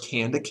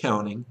first-hand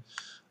accounting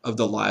of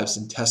the lives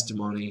and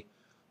testimony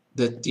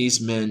that these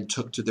men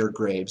took to their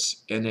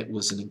graves, and it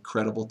was an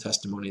incredible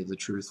testimony of the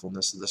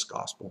truthfulness of this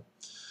gospel.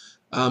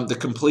 The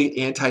complete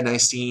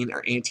anti-Nicene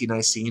or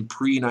anti-Nicene,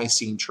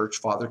 pre-Nicene Church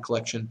Father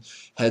collection,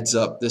 heads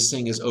up. This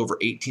thing is over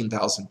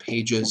 18,000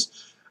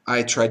 pages.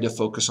 I tried to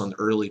focus on the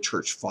early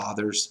church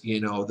fathers,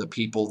 the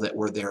people that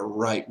were there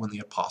right when the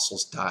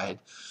apostles died,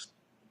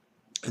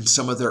 and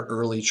some of their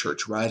early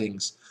church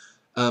writings.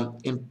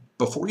 And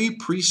before you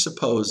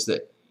presuppose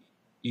that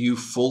you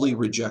fully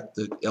reject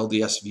the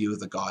LDS view of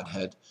the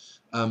Godhead,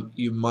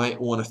 you might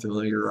want to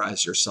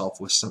familiarize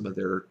yourself with some of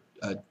their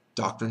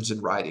doctrines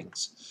and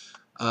writings.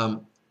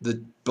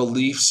 The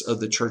beliefs of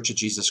the Church of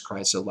Jesus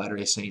Christ of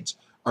Latter-day Saints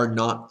are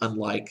not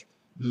unlike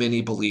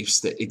many beliefs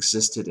that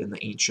existed in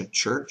the ancient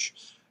church,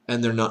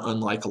 and they're not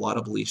unlike a lot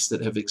of beliefs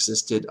that have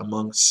existed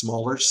among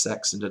smaller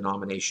sects and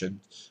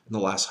denominations in the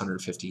last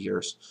 150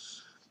 years.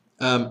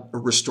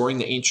 Restoring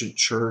the Ancient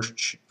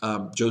Church,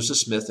 Joseph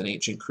Smith and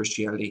Ancient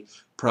Christianity,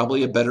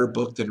 probably a better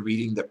book than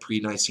reading the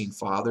pre-Nicene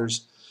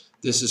Fathers.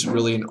 This is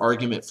really an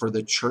argument for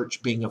the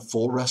church being a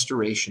full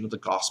restoration of the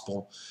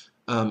gospel,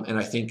 and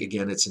I think,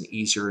 again, it's an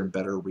easier and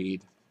better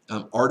read.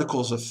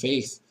 Articles of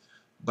Faith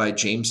by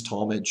James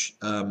Talmage.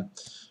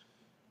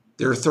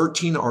 There are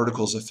 13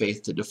 articles of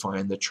faith to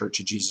define the Church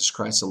of Jesus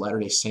Christ of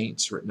Latter-day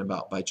Saints, written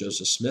about by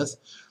Joseph Smith.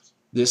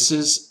 This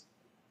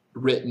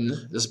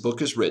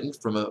book is written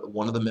from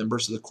one of the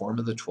members of the Quorum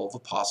of the 12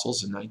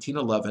 Apostles in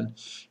 1911,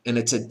 and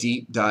it's a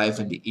deep dive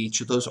into each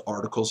of those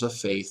articles of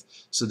faith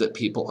so that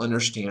people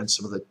understand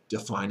some of the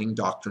defining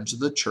doctrines of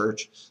the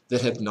church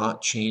that have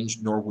not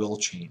changed nor will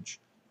change.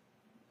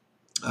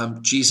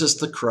 Jesus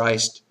the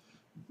Christ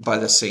by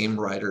the same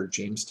writer,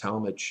 James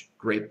Talmage.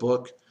 Great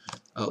book,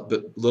 but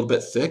a little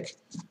bit thick.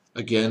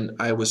 Again,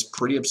 I was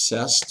pretty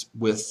obsessed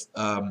with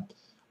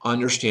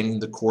understanding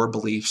the core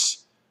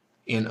beliefs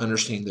and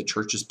understanding the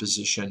church's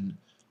position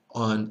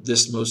on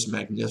this most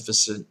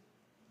magnificent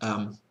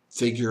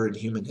figure in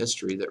human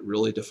history that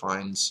really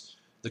defines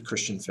the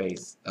Christian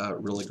faith.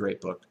 Really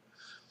great book.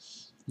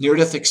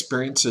 Near-death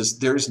experiences.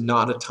 There's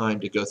not a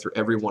time to go through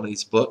every one of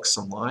these books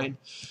online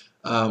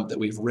that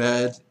we've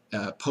read,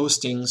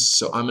 postings,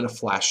 so I'm going to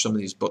flash some of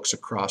these books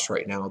across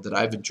right now that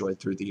I've enjoyed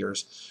through the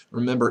years.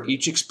 Remember,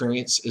 each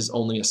experience is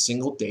only a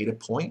single data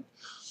point.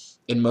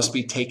 It must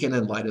be taken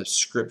in light of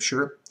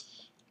Scripture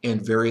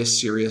and various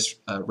serious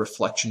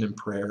reflection and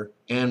prayer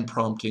and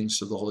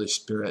promptings of the Holy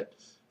Spirit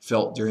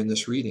felt during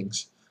this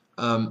readings.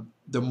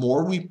 The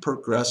more we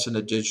progress in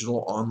a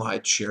digital online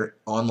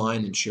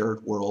and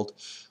shared world,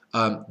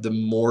 the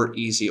more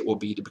easy it will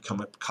be to become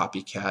a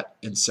copycat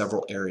in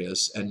several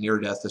areas, and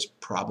near-death is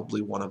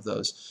probably one of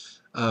those.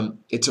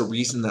 It's a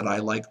reason that I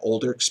like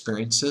older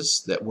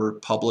experiences that were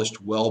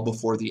published well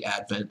before the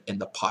advent and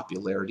the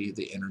popularity of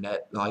the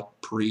internet, like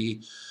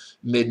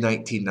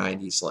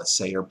mid-1990s, let's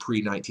say, or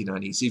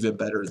pre-1990s, even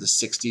better, the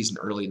 60s and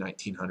early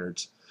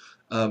 1900s.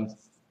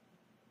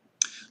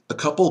 A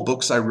couple of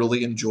books I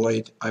really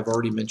enjoyed, I've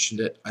already mentioned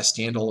it, I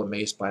Stand All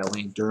Amazed by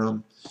Elaine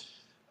Durham.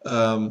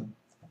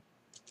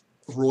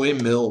 Roy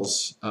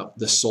Mills,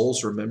 The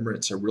Soul's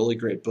Remembrance, a really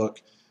great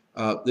book.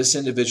 This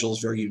individual is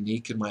very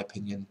unique in my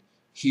opinion.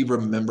 He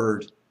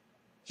remembered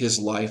his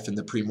life in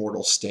the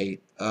premortal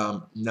state.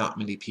 Not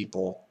many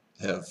people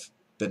have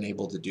been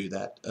able to do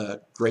that.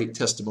 Great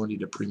testimony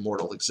to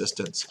premortal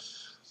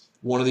existence.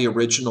 One of the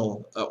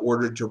original,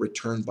 Ordered to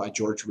Return by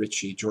George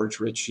Ritchie. George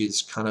Ritchie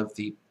is kind of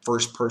the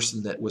first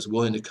person that was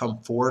willing to come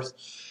forth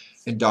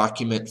and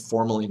document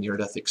formally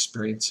near-death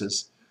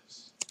experiences.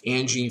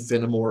 Angie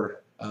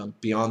Fenimore,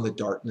 Beyond the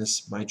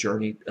Darkness, My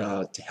Journey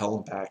to Hell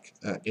and Back.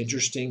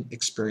 Interesting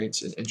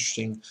experience and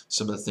interesting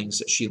some of the things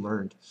that she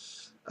learned.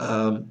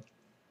 And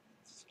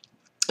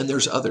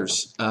there's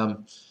others.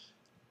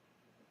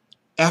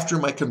 After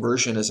my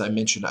conversion, as I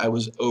mentioned, I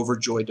was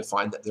overjoyed to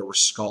find that there were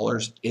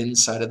scholars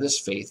inside of this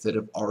faith that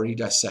have already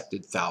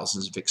dissected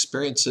thousands of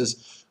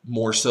experiences,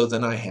 more so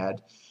than I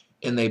had,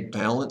 and they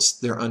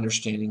balanced their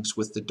understandings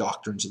with the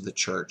doctrines of the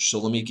church. So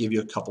let me give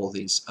you a couple of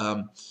these.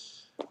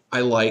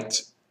 I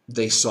liked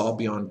They Saw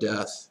Beyond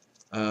Death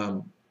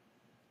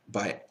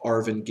by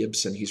Arvin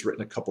Gibson. He's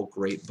written a couple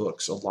great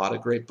books, a lot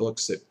of great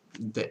books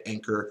that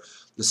anchor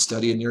the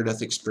study of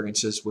near-death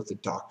experiences with the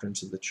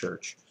doctrines of the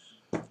church.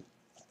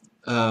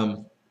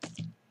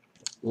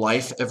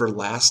 Life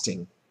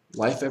Everlasting.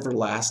 Life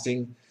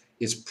Everlasting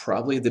is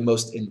probably the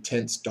most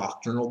intense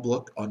doctrinal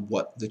book on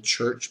what the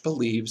church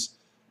believes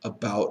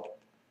about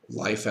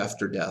life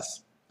after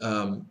death.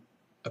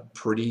 A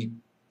pretty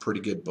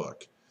good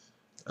book.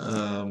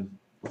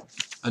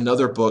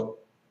 Another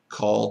book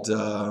called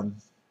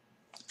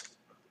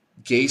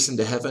Gaze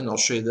into Heaven. I'll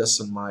show you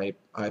this on my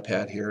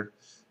iPad here.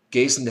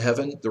 Gaze into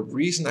Heaven. The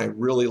reason I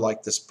really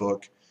like this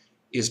book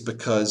is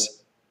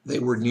because they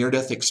were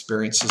near-death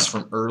experiences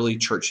from early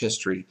church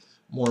history.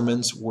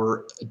 Mormons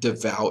were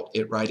devout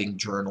at writing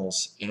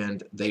journals,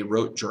 and they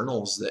wrote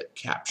journals that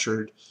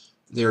captured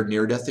their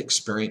near-death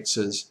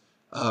experiences,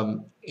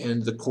 and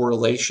the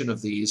correlation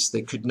of these.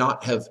 They could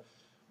not have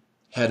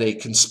had a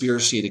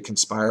conspiracy to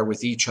conspire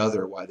with each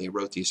other while they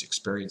wrote these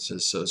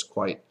experiences, so it's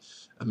quite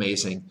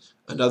amazing.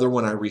 Another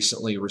one I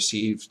recently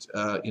received,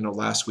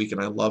 last week, and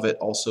I love it,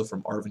 also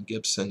from Arvin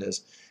Gibson,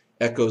 is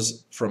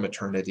Echoes from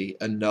Eternity.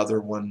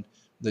 Another one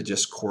that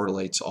just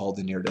correlates all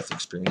the near-death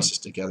experiences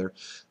together.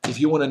 If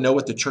you want to know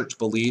what the church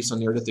believes on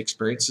near-death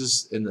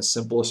experiences in the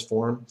simplest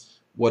form,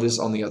 what is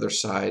on the other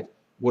side?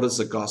 What does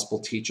the gospel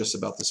teach us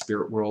about the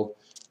spirit world?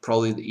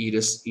 Probably the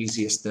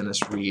easiest,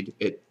 thinnest read.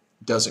 It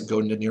doesn't go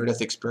into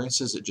near-death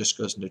experiences. It just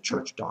goes into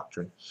church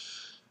doctrine.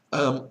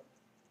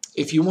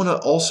 If you want to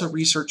also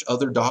research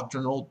other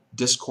doctrinal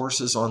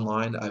discourses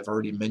online, I've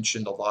already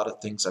mentioned a lot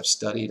of things I've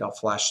studied. I'll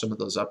flash some of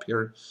those up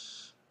here.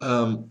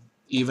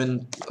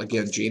 Even,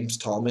 again, James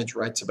Talmage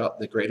writes about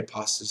the Great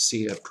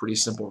Apostasy, a pretty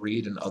simple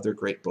read, and other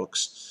great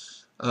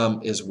books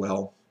as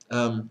well.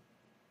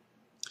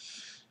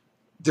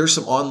 There's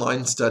some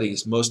online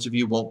studies. Most of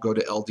you won't go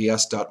to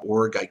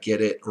LDS.org, I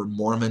get it, or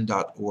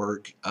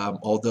Mormon.org,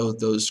 although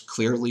those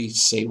clearly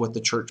say what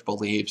the church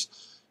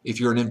believes. If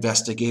you're an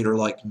investigator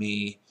like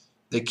me,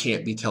 they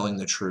can't be telling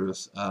the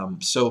truth.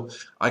 So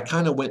I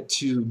kind of went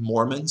to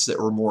Mormons that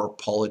were more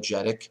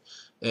apologetic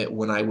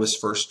when I was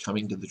first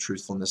coming to the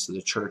truthfulness of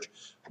the church.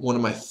 One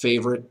of my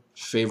favorite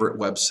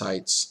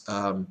websites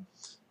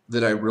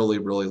that I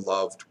really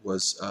loved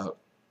was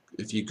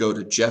if you go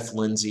to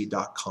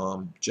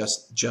jefflindsey.com,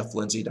 just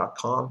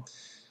jefflindsey.com,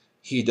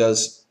 he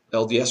does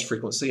LDS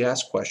frequently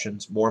asked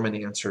questions, Mormon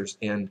answers,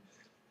 and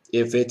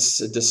if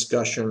it's a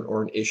discussion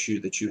or an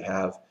issue that you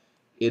have,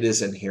 it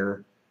is in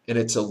here, and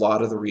it's a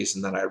lot of the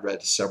reason that I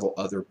read several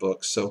other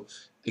books. So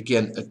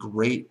again, a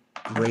great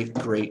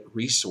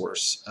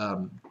resource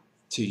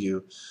to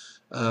you.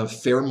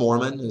 Fair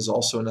Mormon is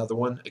also another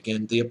one.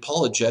 Again, the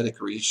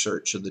apologetic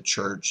research of the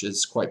church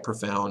is quite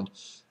profound.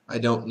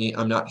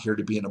 I'm not here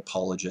to be an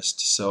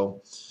apologist.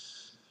 So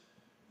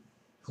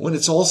when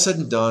it's all said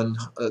and done,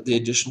 the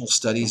additional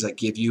studies I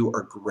give you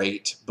are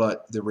great,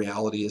 but the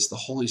reality is the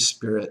Holy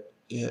Spirit,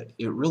 it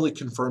really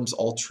confirms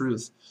all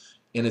truth,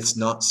 and it's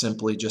not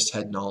simply just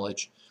head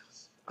knowledge.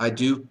 I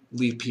do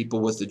leave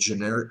people with a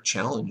generic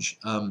challenge.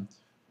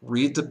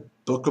 Read the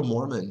Book of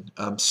Mormon,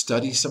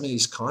 study some of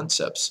these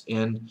concepts,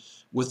 and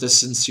with a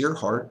sincere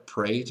heart,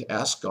 pray to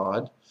ask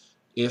God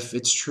if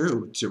it's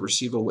true, to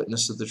receive a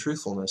witness of the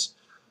truthfulness.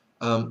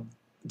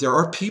 There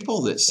are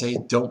people that say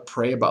don't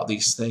pray about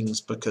these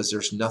things because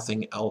there's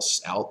nothing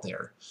else out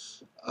there.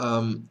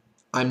 I'm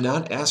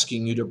not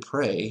asking you to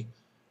pray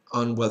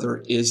on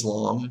whether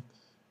Islam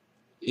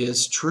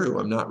is true.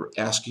 I'm not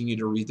asking you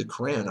to read the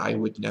Quran. I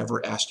would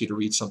never ask you to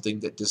read something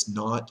that does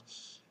not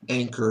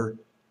anchor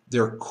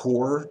their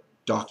core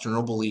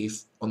doctrinal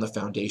belief on the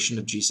foundation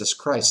of Jesus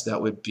Christ.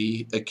 That would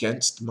be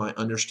against my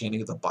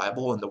understanding of the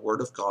Bible and the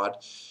Word of God,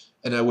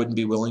 and I wouldn't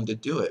be willing to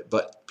do it.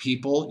 But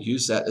people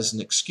use that as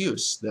an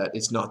excuse, that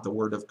it's not the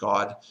Word of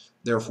God,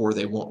 therefore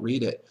they won't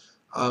read it.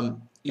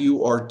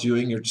 You are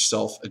doing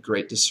yourself a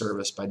great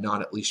disservice by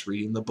not at least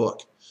reading the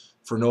book,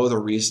 for no other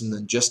reason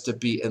than just to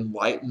be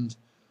enlightened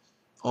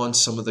on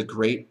some of the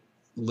great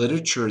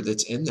literature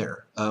that's in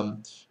there.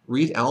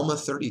 Read Alma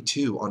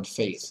 32 on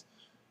faith,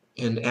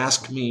 and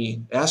ask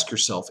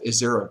yourself, is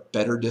there a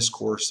better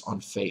discourse on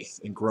faith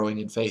and growing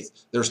in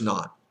faith? There's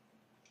not.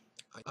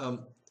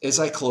 As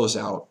I close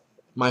out,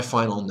 my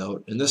final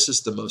note, and this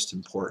is the most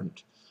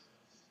important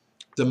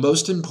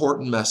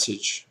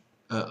message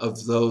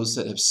of those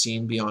that have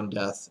seen beyond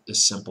death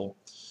is simple.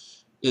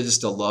 It is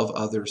to love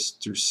others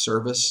through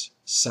service,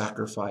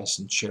 sacrifice,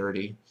 and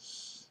charity,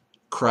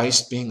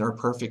 Christ being our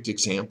perfect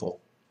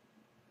example.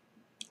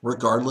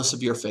 Regardless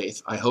of your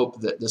faith, I hope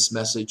that this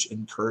message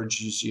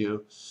encourages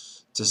you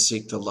to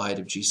seek the light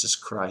of Jesus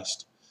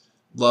Christ.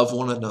 Love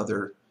one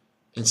another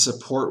and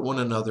support one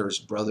another as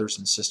brothers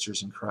and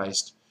sisters in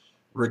Christ,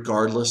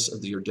 regardless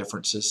of your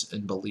differences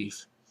in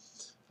belief.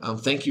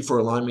 Thank you for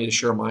allowing me to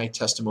share my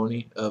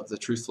testimony of the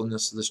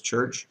truthfulness of this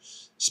church,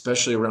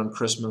 especially around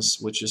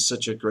Christmas, which is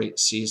such a great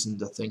season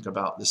to think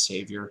about the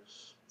Savior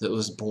that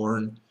was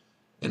born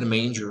in a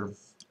manger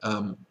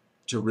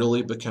to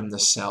really become the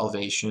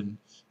salvation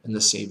and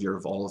the Savior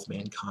of all of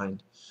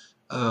mankind.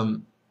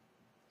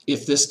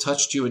 If this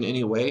touched you in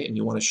any way and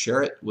you want to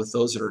share it with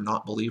those that are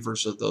not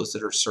believers or those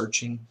that are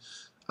searching,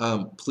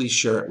 please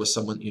share it with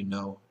someone you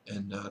know.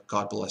 And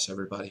God bless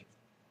everybody.